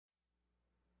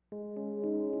The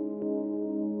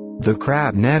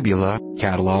Crab Nebula,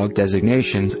 catalogue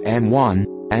designations N1,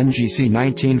 NGC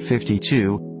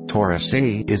 1952, Taurus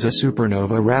A is a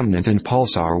supernova remnant and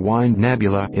pulsar wind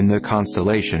nebula in the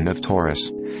constellation of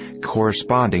Taurus,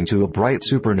 corresponding to a bright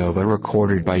supernova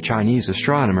recorded by Chinese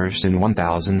astronomers in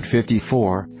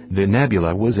 1054. The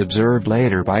nebula was observed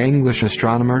later by English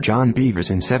astronomer John Bevis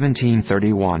in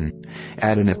 1731.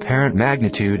 At an apparent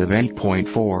magnitude of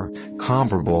 8.4,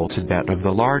 comparable to that of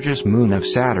the largest moon of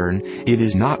Saturn, it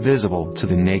is not visible to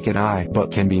the naked eye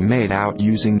but can be made out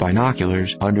using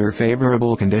binoculars under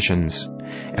favorable conditions.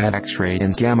 At X-ray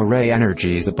and gamma-ray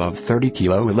energies above 30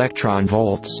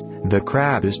 kV, the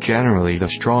crab is generally the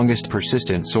strongest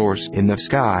persistent source in the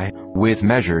sky, with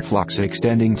measured flux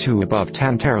extending to above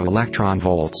 10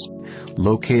 TeV.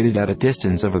 Located at a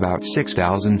distance of about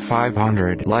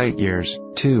 6,500 light-years,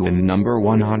 2 in number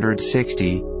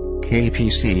 160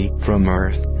 kpc from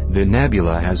Earth, the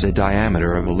nebula has a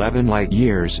diameter of 11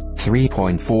 light-years,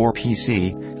 3.4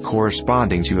 pc,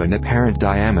 corresponding to an apparent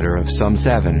diameter of some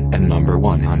 7 and number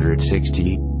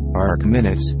 160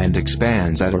 arc-minutes, and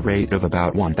expands at a rate of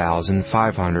about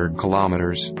 1,500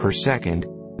 kilometers per second,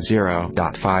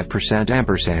 0.5%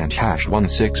 ampersand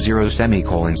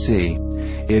 #160 C.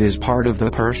 It is part of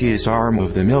the Perseus Arm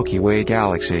of the Milky Way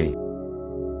galaxy.